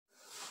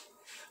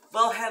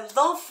Well,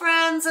 hello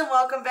friends and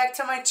welcome back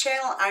to my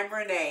channel. I'm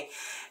Renee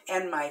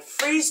and my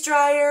freeze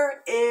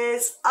dryer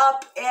is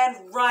up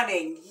and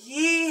running.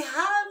 Yeehaw,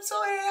 I'm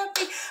so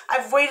happy.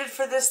 I've waited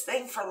for this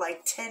thing for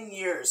like 10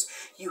 years.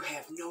 You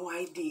have no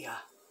idea.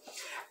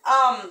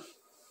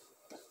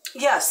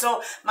 Yeah,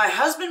 so my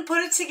husband put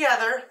it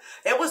together.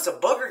 It was a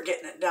booger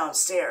getting it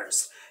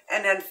downstairs.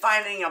 And then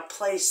finding a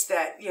place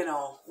that, you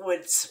know,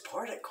 would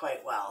support it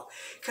quite well.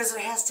 Because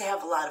it has to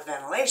have a lot of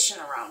ventilation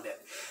around it.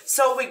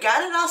 So we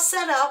got it all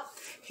set up.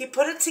 He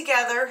put it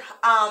together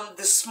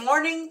this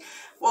morning.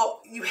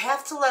 Well, you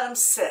have to let them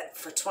sit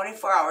for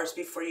 24 hours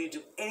before you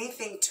do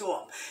anything to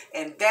them.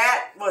 And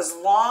that was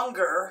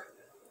longer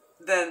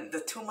than the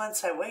 2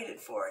 months I waited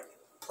for it.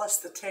 Plus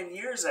the 10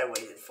 years I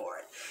waited for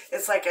it.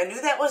 It's like I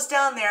knew that was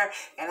down there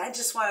and I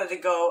just wanted to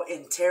go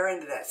and tear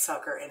into that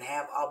sucker and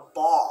have a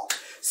ball.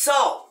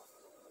 So,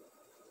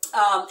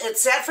 it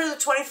sat for the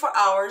 24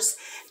 hours.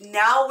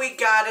 Now we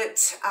got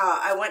it.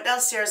 I went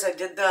downstairs. I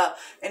did the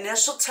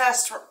initial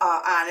test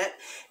on it.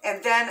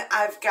 And then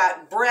I've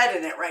got bread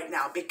in it right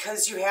now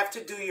because you have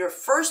to do your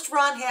first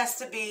run has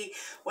to be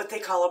what they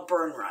call a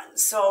burn run.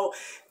 So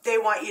they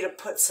want you to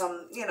put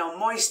some, you know,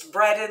 moist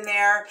bread in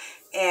there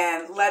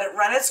and let it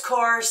run its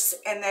course.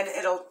 And then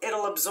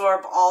it'll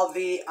absorb all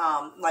the,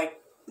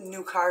 like,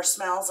 new car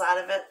smells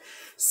out of it.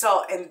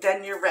 So, and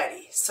then you're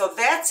ready. So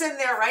that's in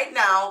there right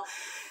now.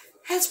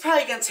 It's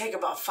probably going to take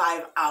about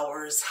 5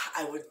 hours,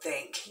 I would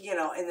think, you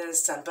know, and then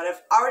it's done. But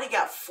I've already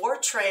got 4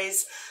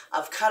 trays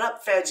of cut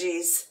up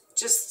veggies,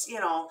 just, you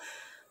know,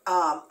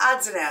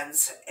 odds and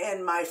ends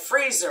in my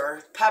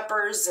freezer.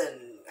 Peppers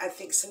and I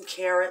think some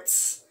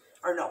carrots,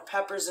 or no,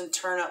 peppers and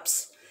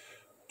turnips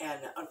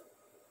and,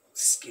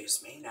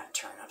 excuse me, not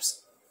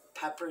turnips,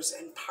 peppers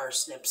and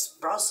parsnips,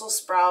 Brussels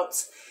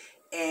sprouts,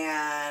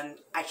 and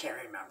I can't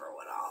remember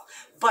what all.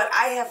 But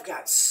I have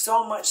got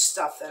so much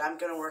stuff that I'm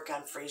going to work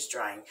on freeze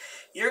drying.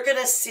 You're going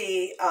to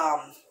see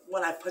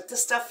when I put the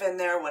stuff in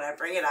there, when I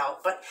bring it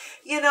out. But,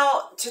 you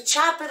know, to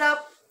chop it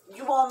up,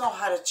 you all know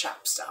how to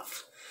chop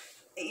stuff.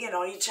 You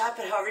know, you chop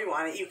it however you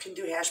want it. You can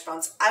do hash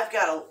browns. I've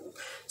got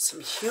some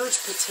huge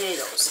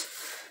potatoes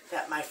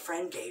that my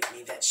friend gave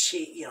me that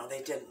she, you know,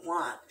 they didn't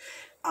want.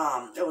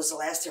 It was the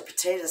last year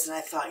potatoes, and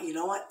I thought, you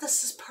know what,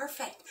 this is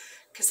perfect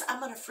because I'm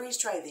going to freeze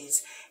dry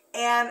these.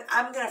 And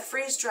I'm going to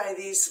freeze dry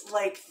these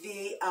like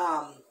the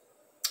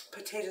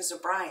potatoes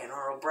O'Brien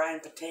or O'Brien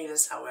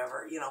potatoes,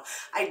 however. You know,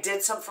 I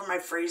did some from my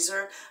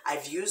freezer.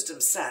 I've used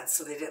them since,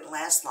 so they didn't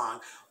last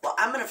long. Well,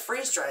 I'm going to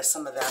freeze dry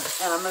some of them,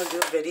 and I'm going to do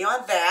a video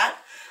on that.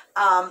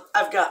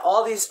 I've got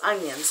all these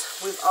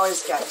onions. We've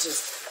always got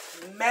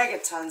just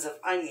megatons of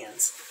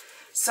onions.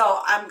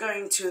 So I'm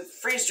going to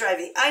freeze dry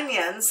the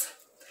onions,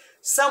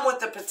 some with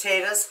the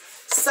potatoes,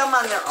 some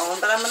on their own,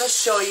 but I'm going to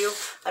show you.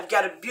 I've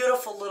got a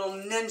beautiful little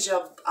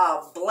Ninja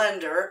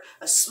blender,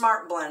 a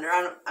smart blender.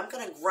 I'm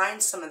going to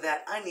grind some of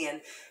that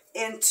onion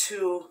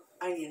into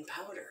onion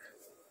powder.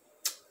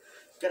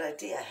 Good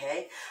idea,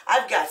 hey?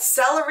 I've got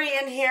celery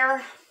in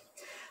here.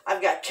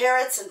 I've got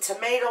carrots and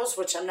tomatoes,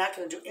 which I'm not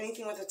going to do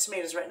anything with the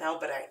tomatoes right now,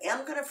 but I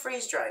am going to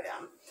freeze dry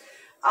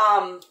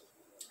them.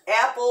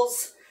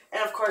 Apples,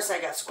 and of course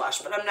I got squash,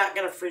 but I'm not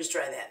going to freeze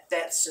dry that.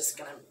 That's just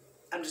going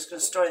to, I'm just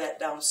going to store that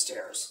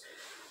downstairs.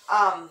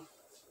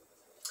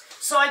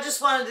 So I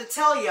just wanted to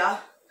tell you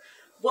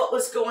what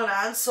was going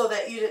on so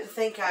that you didn't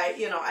think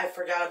I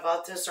forgot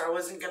about this or I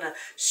wasn't going to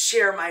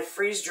share my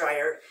freeze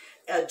dryer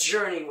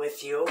journey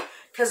with you,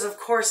 because of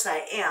course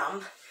I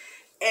am.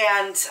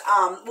 And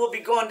we'll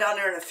be going down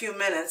there in a few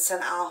minutes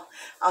and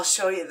I'll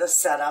show you the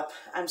setup.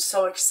 I'm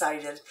so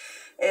excited.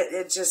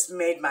 It just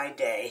made my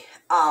day.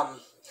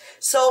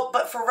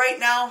 But for right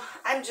now,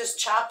 I'm just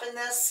chopping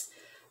this.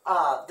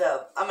 I'm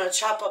going to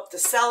chop up the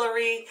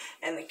celery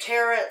and the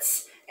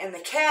carrots and the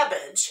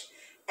cabbage,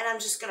 and I'm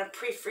just going to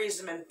pre-freeze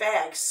them in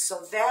bags,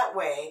 so that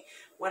way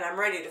when I'm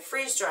ready to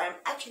freeze dry them,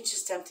 I can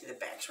just empty the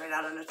bags right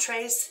out on the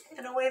trays,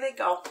 and away they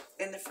go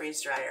in the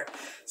freeze dryer.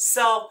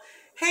 So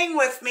hang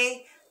with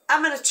me.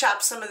 I'm going to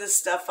chop some of this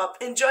stuff up,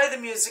 enjoy the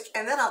music,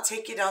 and then I'll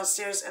take you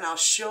downstairs and I'll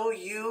show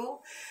you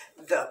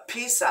the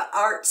piece of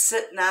art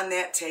sitting on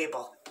that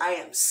table. I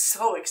am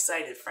so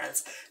excited,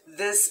 friends.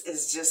 This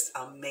is just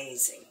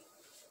amazing.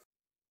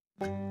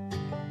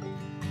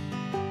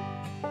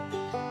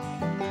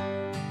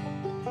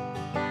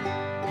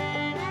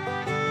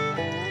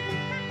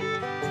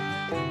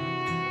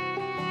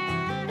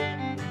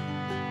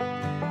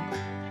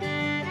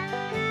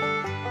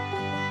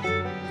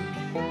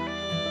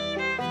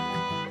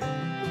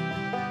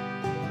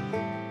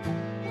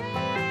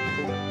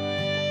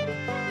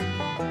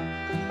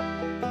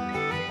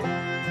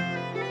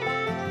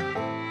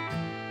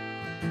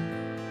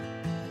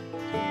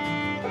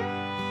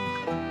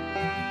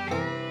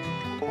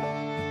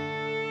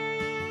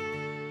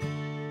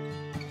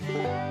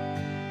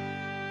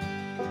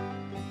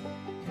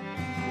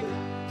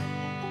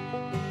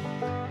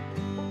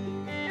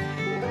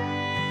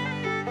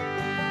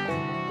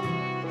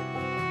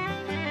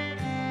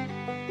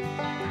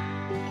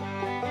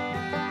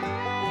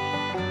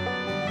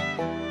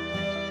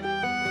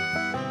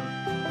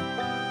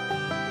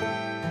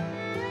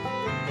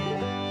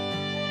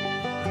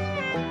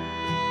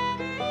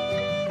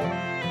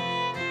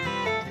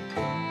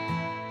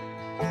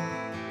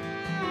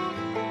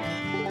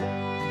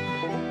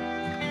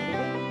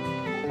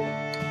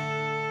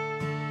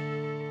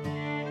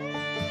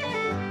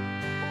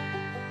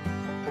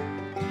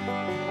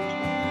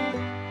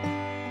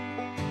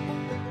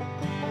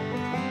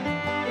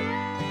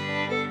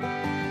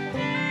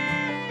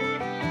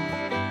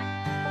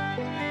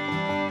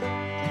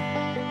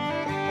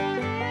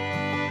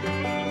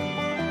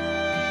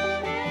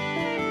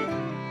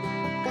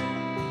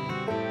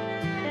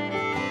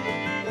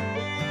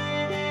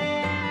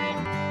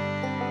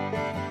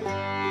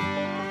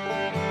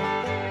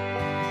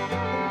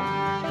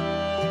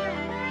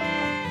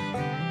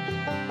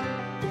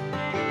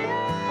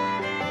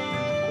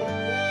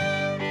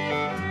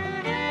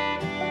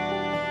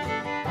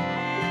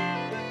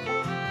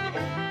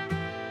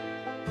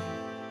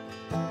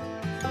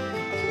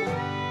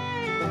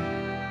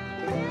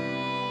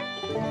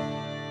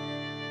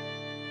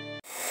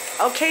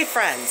 Okay,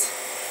 friends,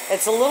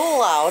 it's a little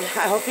loud.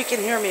 I hope you can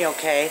hear me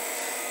okay.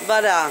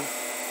 But,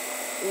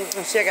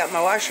 see, I got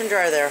my washer and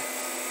dryer there.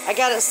 I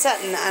got it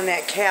setting on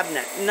that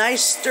cabinet.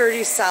 Nice,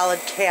 sturdy, solid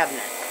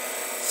cabinet.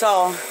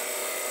 So,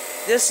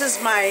 this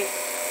is my,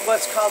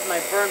 what's called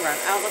my burn run.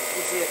 I don't know if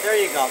you can see it. There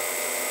you go.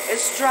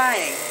 It's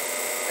drying.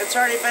 It's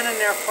already been in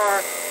there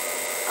for,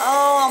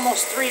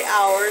 almost 3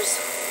 hours.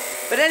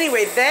 But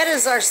anyway, that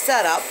is our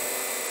setup.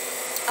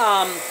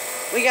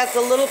 We got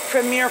the little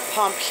Premier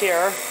pump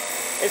here.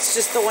 It's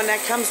just the one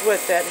that comes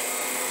with it.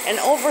 And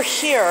over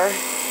here,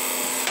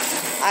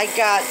 I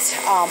got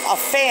a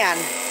fan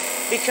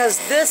because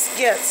this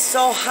gets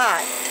so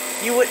hot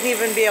you wouldn't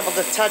even be able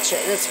to touch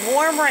it. And it's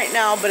warm right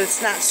now, but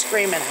it's not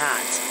screaming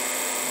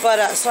hot.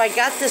 But so I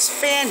got this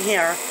fan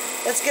here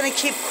that's going to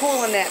keep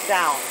cooling that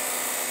down.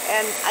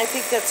 And I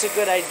think that's a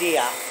good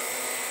idea.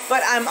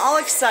 But I'm all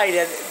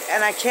excited,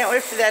 and I can't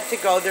wait for that to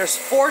go. There's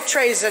 4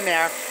 trays in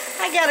there.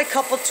 I got a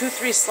couple,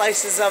 2-3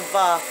 slices of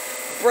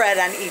bread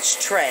on each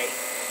tray.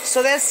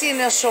 So that's the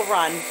initial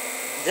run.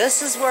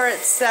 This is where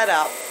it's set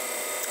up.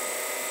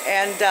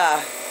 And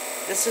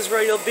this is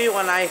where you'll be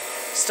when I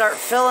start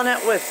filling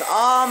it with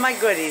all my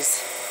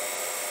goodies.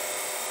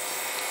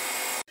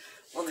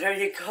 Well, there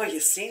you go.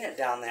 You've seen it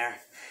down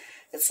there.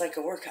 It's like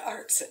a work of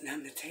art sitting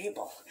on the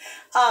table.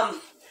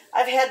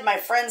 I've had my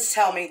friends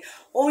tell me,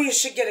 oh, you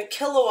should get a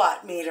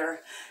kilowatt meter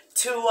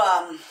to,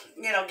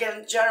 you know, get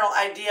a general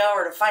idea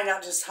or to find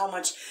out just how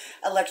much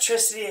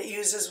electricity it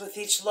uses with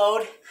each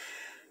load.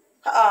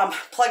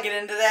 Plug it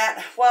into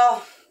that.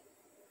 Well,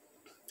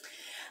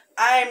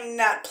 I'm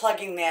not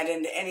plugging that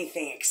into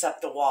anything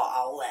except the wall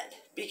outlet,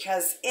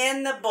 because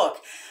in the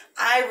book,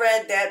 I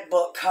read that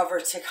book cover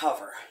to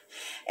cover.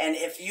 And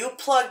if you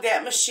plug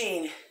that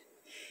machine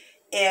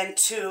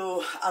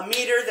into a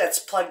meter that's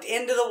plugged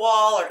into the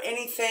wall or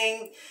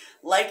anything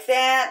like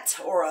that,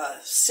 or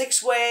a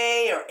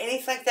 6-way or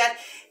anything like that,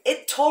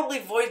 it totally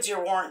voids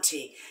your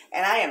warranty.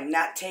 And I am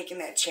not taking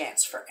that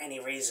chance for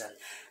any reason.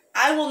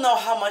 I will know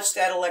how much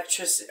that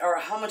electricity, or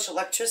how much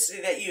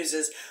electricity that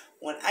uses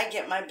when I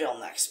get my bill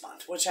next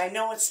month, which I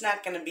know it's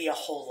not going to be a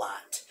whole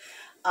lot,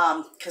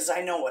 because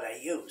I know what I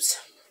use.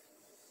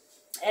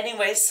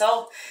 Anyway,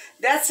 so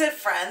that's it,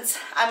 friends.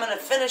 I'm going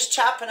to finish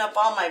chopping up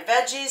all my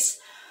veggies,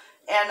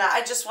 and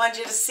I just wanted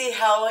you to see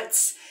how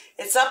it's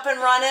up and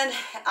running.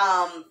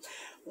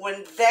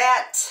 When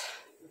that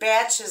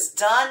batch is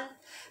done,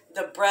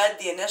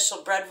 the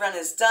initial bread run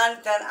is done,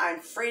 then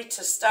I'm free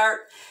to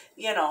start,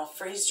 you know,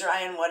 freeze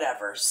drying,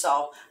 whatever.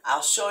 So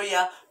I'll show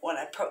you when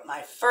I put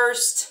my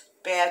first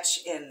batch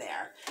in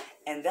there,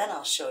 and then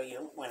I'll show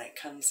you when it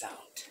comes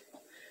out.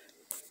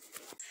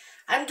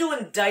 I'm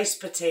doing diced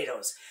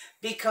potatoes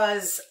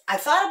because I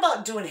thought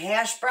about doing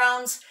hash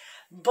browns,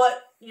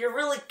 but you're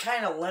really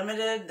kind of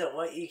limited to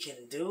what you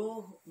can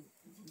do.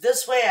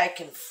 This way I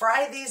can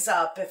fry these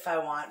up if I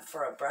want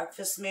for a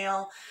breakfast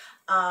meal.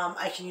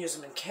 I can use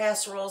them in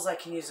casseroles, I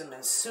can use them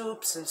in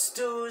soups and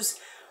stews,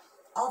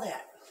 all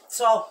that.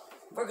 So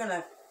we're going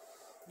to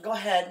go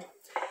ahead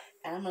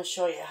and I'm going to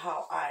show you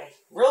how I,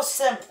 real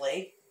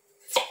simply,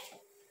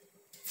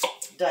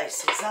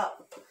 dice these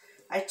up.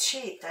 I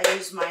cheat. I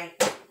use my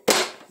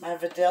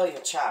Vidalia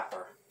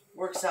chopper.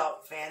 Works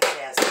out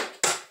fantastic.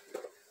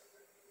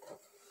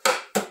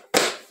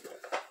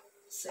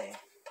 See,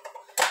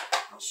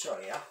 I'll show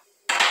you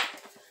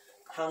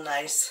how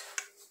nice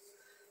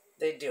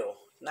they do.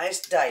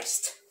 Nice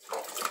diced.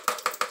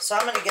 So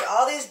I'm going to get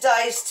all these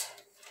diced,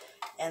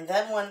 and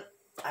then when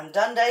I'm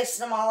done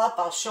dicing them all up,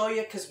 I'll show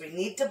you, because we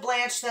need to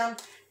blanch them.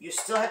 You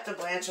still have to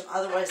blanch them,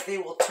 otherwise they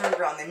will turn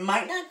brown. They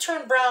might not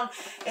turn brown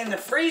in the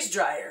freeze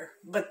dryer,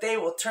 but they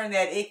will turn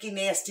that icky,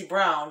 nasty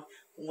brown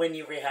when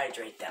you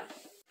rehydrate them.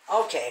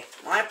 Okay,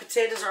 my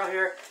potatoes are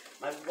here.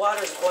 My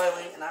water's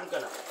boiling, and I'm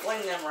going to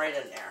fling them right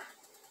in there.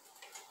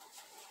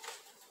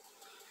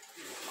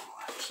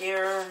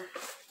 Here.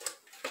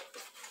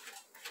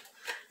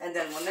 And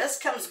then when this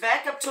comes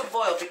back up to a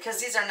boil, because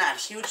these are not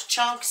huge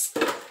chunks,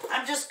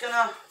 I'm just going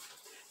to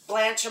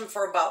blanch them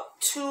for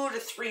about 2 to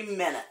 3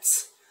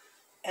 minutes.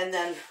 And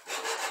then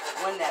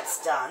when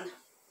that's done,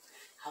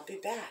 I'll be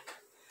back.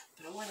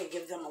 But I want to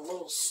give them a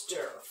little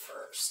stir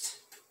first.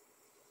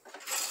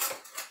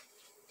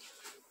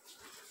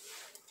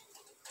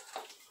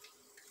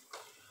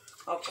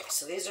 Okay,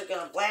 so these are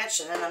going to blanch,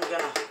 and then I'm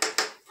going to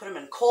put them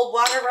in cold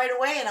water right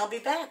away, and I'll be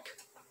back.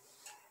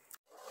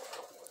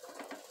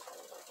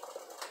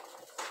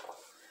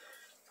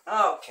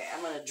 Okay,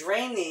 I'm going to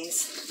drain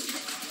these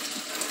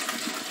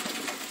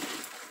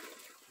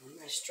in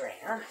my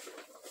strainer.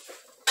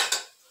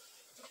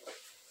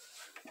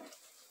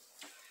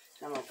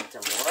 I'm going to put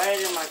them right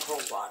in my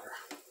cold water.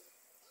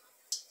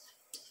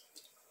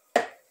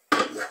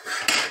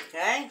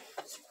 Okay?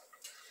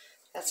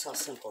 That's how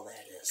simple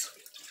that is.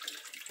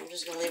 I'm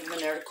just going to leave them in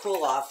there to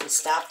cool off and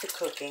stop the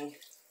cooking.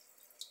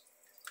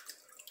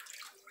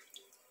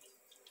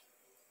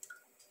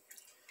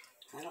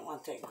 I don't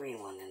want that green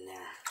one in there.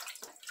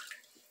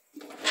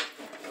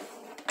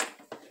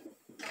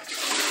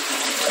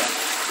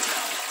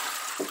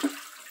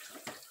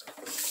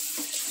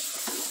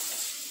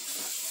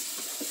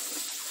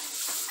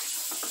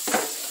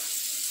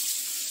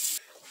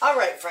 All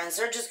right, friends,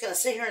 they're just going to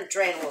sit here and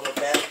drain a little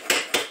bit.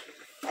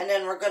 And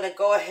then we're going to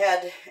go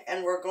ahead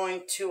and we're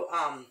going to,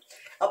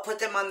 I'll put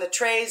them on the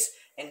trays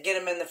and get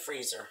them in the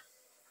freezer.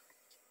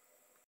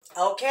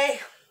 Okay,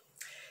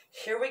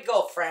 here we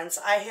go, friends.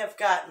 I have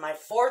got my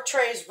 4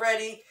 trays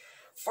ready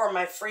for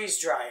my freeze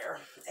dryer.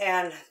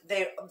 And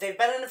they've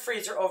been in the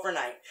freezer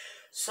overnight.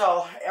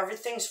 So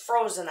everything's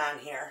frozen on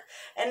here.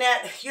 And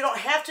that you don't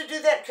have to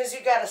do that because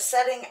you got a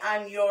setting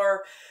on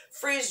your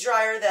freeze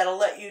dryer that'll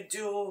let you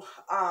do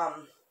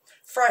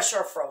fresh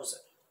or frozen.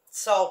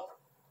 So,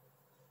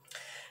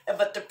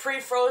 but the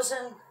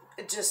pre-frozen,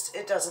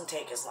 it doesn't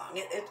take as long.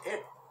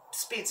 It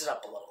speeds it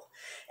up a little.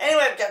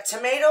 Anyway, I've got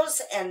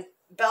tomatoes and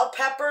bell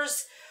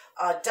peppers,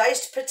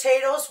 diced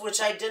potatoes, which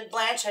I did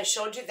blanch. I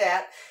showed you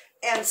that.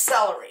 And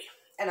celery.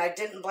 And I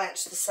didn't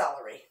blanch the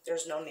celery.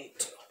 There's no need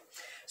to.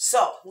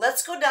 So,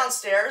 let's go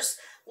downstairs.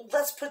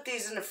 Let's put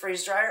these in the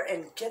freeze dryer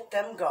and get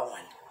them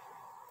going.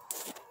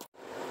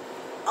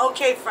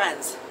 Okay,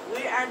 friends.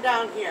 We are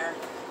down here.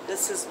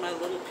 This is my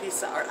little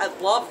piece of art. I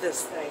love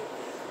this thing.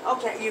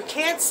 Okay, you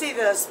can't see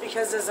this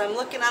because as I'm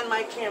looking on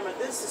my camera,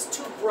 this is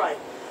too bright.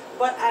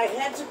 But I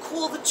had to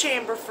cool the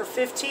chamber for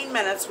 15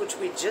 minutes, which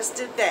we just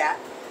did that.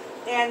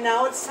 And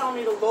now it's telling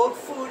me to load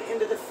food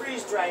into the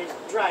freeze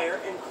dryer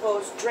and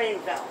close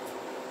drain valve.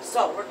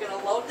 So we're going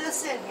to load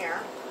this in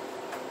here.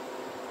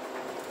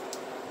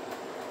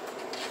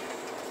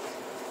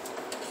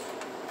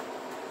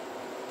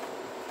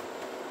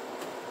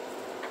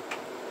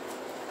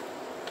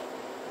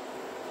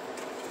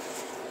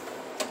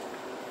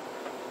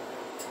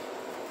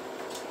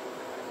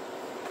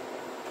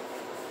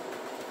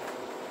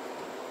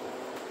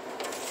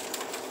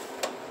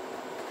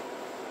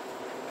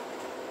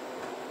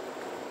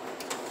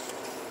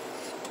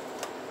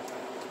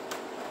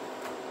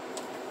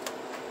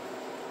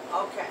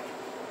 Okay.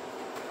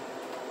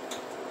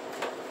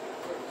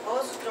 We're going to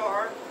close the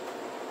door.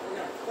 We're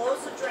going to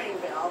close the drain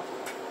valve.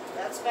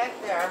 That's back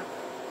there.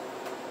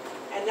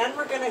 And then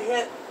we're going to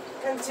hit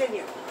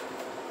continue.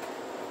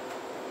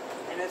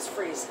 And it's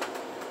freezing.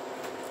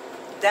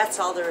 That's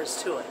all there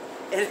is to it.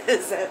 It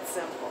is that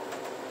simple.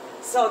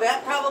 So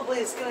that probably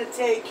is going to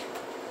take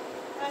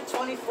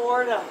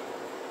 24 to,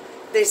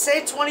 they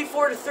say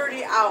 24 to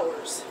 30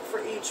 hours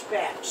for each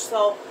batch.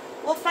 So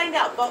we'll find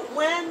out. But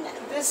when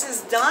this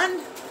is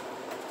done,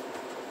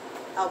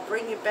 I'll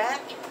bring you back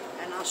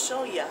and I'll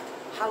show you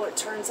how it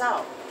turns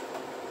out.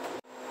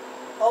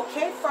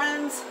 Okay,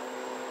 friends,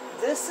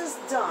 this is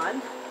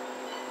done.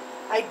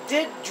 I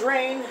did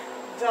drain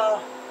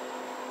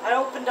I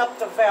opened up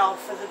the valve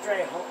for the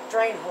drain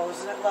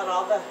hose and it let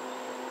all the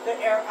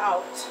air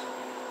out.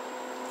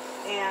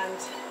 And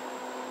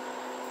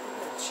I'm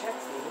going to check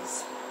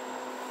these.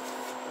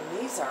 And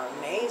these are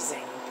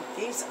amazing.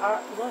 These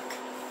are, look,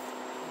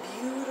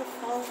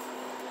 beautiful.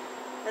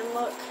 And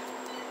look.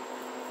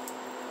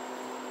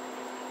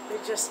 They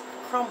just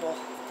crumble.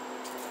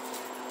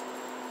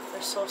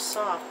 They're so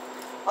soft.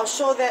 I'll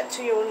show that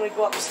to you when we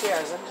go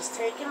upstairs. I'm just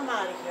taking them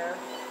out of here.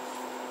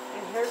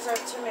 And here's our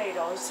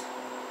tomatoes.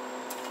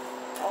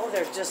 Oh,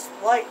 they're just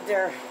light.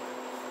 They're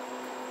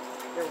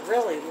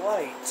really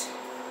light.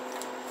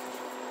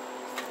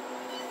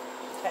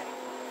 Okay.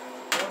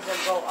 Those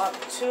will go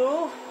up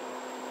too.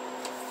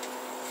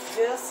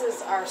 This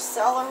is our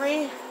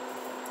celery.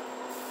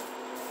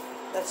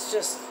 That's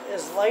just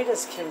as light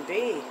as can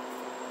be.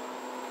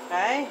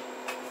 Okay,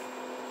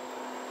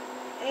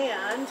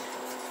 and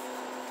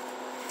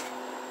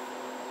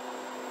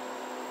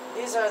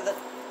these are the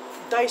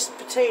diced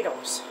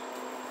potatoes.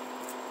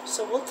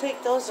 So we'll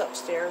take those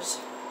upstairs.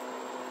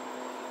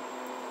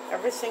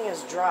 Everything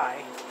is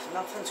dry.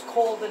 Nothing's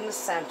cold in the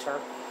center.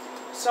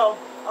 So,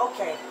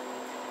 okay,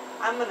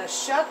 I'm going to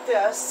shut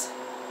this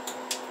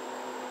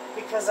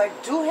because I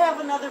do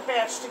have another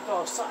batch to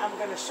go. So I'm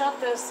going to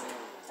shut this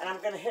and I'm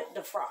going to hit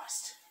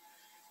defrost.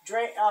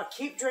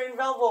 Keep drain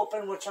valve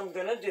open, which I'm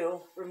going to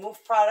do.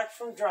 Remove product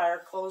from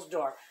dryer, close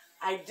door.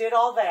 I did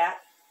all that.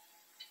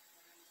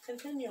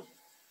 Continue.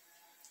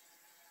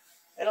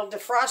 It'll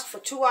defrost for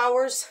 2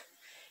 hours,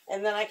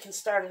 and then I can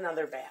start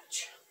another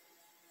batch.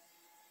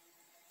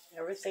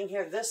 Everything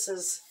here, this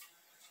is,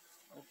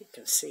 well, you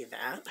can see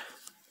that.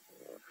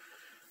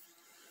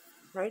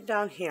 Right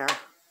down here.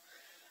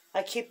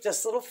 I keep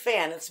this little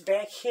fan. It's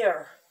back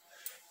here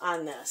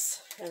on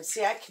this. And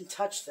see, I can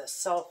touch this.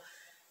 So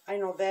I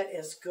know that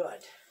is good.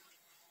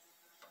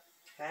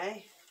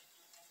 Okay.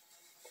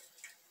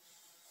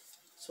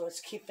 So it's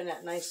keeping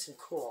it nice and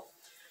cool.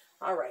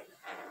 All right.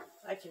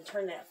 I can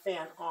turn that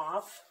fan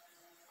off.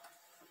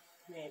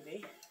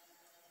 Maybe.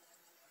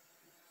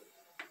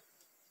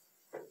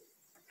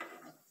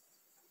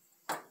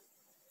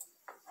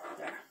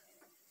 There.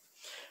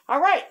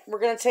 All right. We're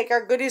going to take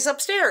our goodies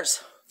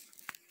upstairs.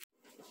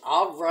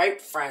 All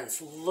right,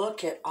 friends.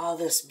 Look at all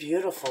this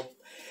beautiful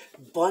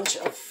bunch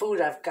of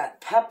food. I've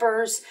got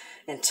peppers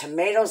and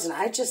tomatoes, and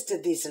I just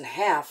did these in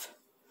half.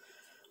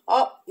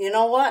 Oh, you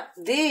know what?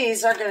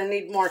 These are going to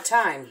need more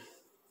time.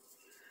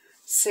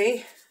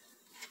 See?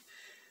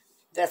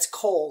 That's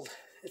cold.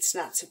 It's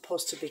not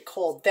supposed to be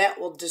cold. That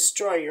will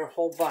destroy your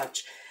whole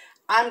bunch.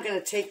 I'm going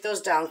to take those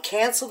down,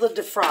 cancel the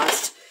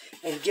defrost,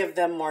 and give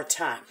them more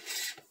time.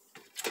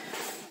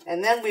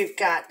 And then we've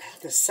got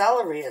the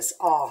celery is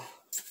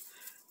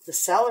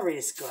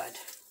good.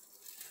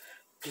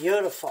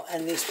 Beautiful.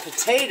 And these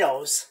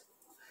potatoes,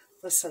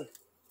 listen,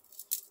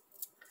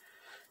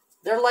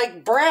 they're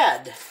like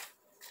bread.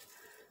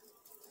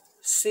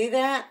 See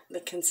that? The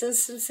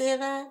consistency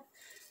of that?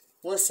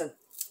 Listen,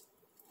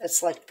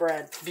 it's like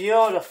bread.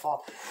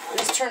 Beautiful.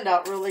 This turned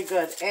out really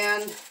good.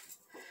 And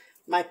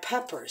my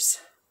peppers.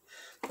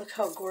 Look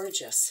how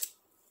gorgeous.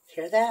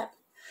 Hear that?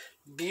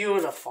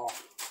 Beautiful.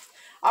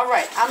 All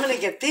right, I'm going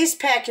to get these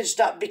packaged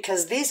up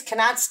because these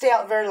cannot stay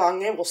out very long.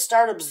 They will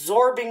start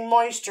absorbing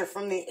moisture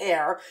from the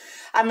air.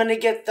 I'm going to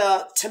get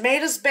the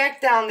tomatoes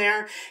back down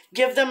there,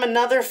 give them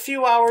another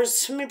few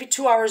hours, maybe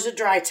 2 hours of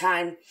dry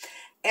time.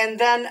 And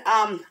then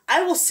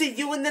I will see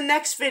you in the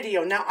next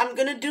video. Now, I'm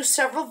going to do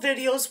several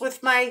videos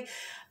with my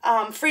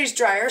freeze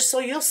dryer, so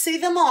you'll see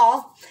them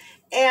all.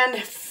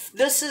 And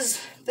this is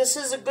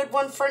a good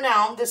one for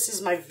now. This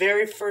is my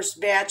very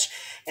first batch.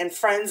 And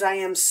friends, I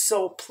am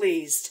so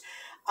pleased.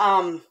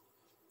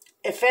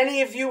 If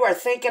any of you are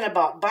thinking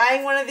about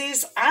buying one of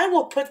these, I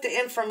will put the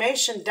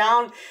information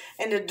down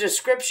in the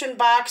description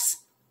box.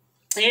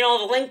 You know,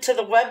 the link to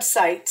the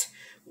website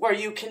where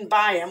you can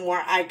buy them,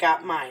 where I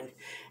got mine.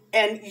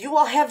 And you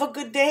all have a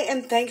good day,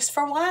 and thanks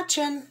for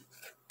watching.